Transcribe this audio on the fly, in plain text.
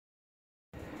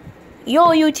Yo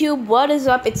YouTube, what is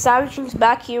up? It's Savage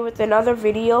back here with another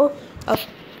video of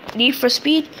Need for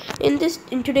Speed. In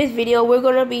today's video, we're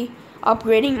gonna be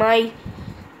upgrading my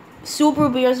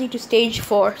SUBARU BRZ to stage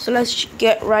 4. So let's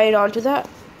get right on to that.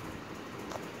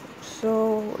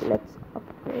 So let's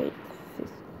upgrade this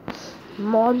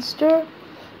monster.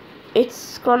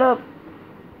 It's gonna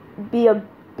be a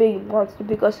big monster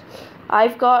because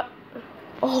I've got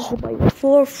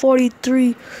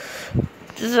 443.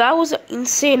 That was an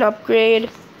insane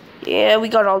upgrade. Yeah, we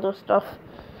got all those stuff.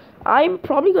 I'm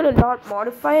probably gonna not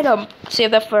modify it. Save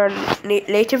that for a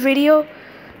later video.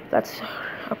 Let's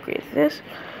upgrade this.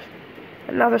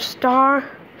 Another star.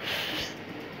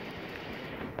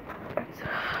 Let's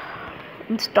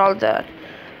install that.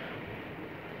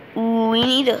 Ooh, we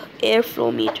need an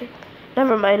airflow meter.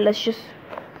 Never mind. Let's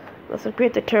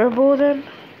upgrade the turbo then.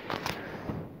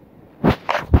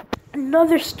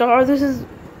 Another star. This is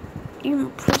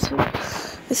impressive.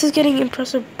 This is getting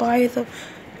impressive by the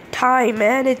time,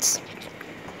 man. It's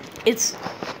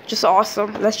just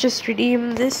awesome. Let's just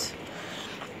redeem this.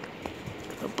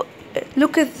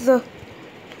 Look at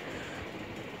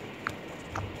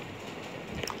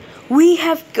we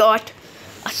have got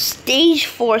a stage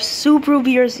 4 SUBARU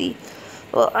BRZ.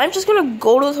 Well, I'm just gonna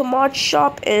go to the mod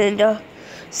shop and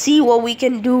see what we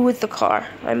can do with the car.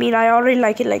 I mean, I already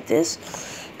like it like this.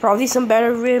 Probably some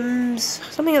better rims,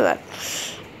 something like that.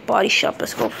 Body shop,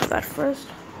 let's go for that first.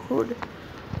 Hood.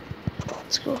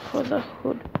 Let's go for the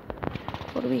hood.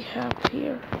 What do we have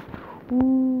here?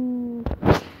 Ooh,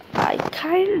 I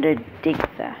kinda dig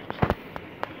that.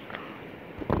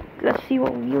 Let's see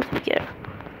what wheels we get.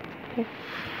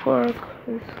 Fork.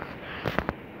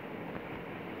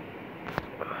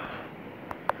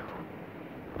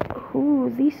 Ooh,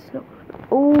 these look.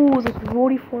 Oh, this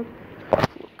 44.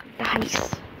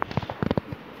 Nice.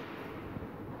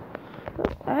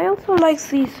 I also like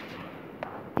these.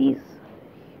 Yeah,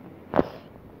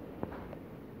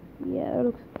 it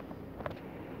looks.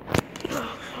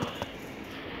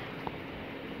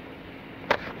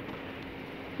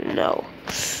 No.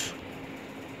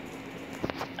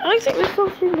 I think this whole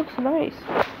thing looks nice.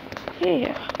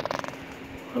 Yeah.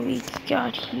 What do we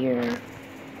got here?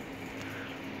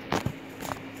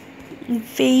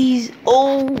 Vase.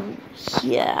 Oh,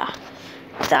 yeah.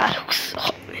 That looks.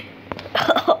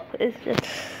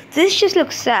 This just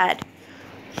looks sad.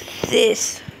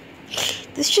 This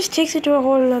just takes it to a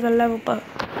whole other level, but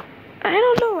I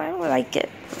don't know. I don't like it.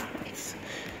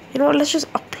 You know, let's just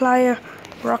apply a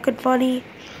rocket bunny.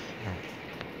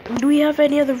 Do we have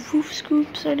any other roof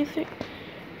scoops or anything?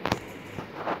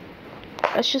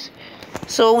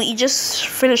 So we just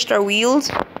finished our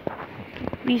wheels.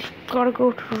 We gotta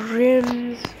go to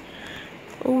rims.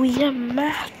 Oh, we have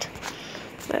matte.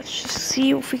 Let's just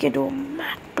see if we can do a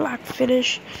matte black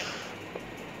finish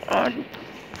on.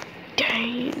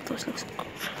 Dang, those looks cool.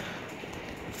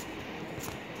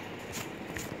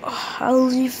 Oh, I'll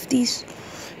leave these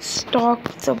stock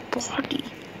with the body.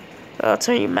 Oh, it's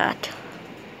already matte.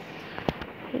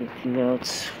 Anything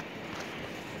else?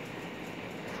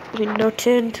 Window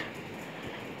tint.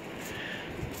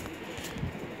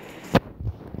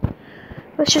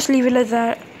 Let's just leave it like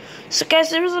that. So guys,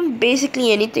 there wasn't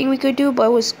basically anything we could do, but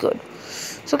it was good.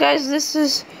 So guys, this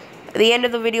is the end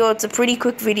of the video. It's a pretty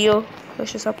quick video.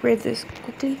 Let's just upgrade this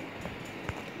quickly.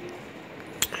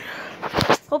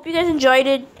 Hope you guys enjoyed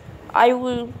it. I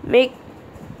will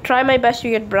try my best to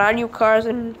get brand new cars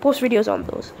and post videos on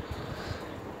those.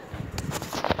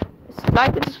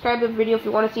 Like and subscribe to the video if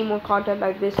you want to see more content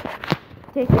like this.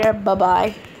 Take care. Bye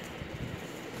bye.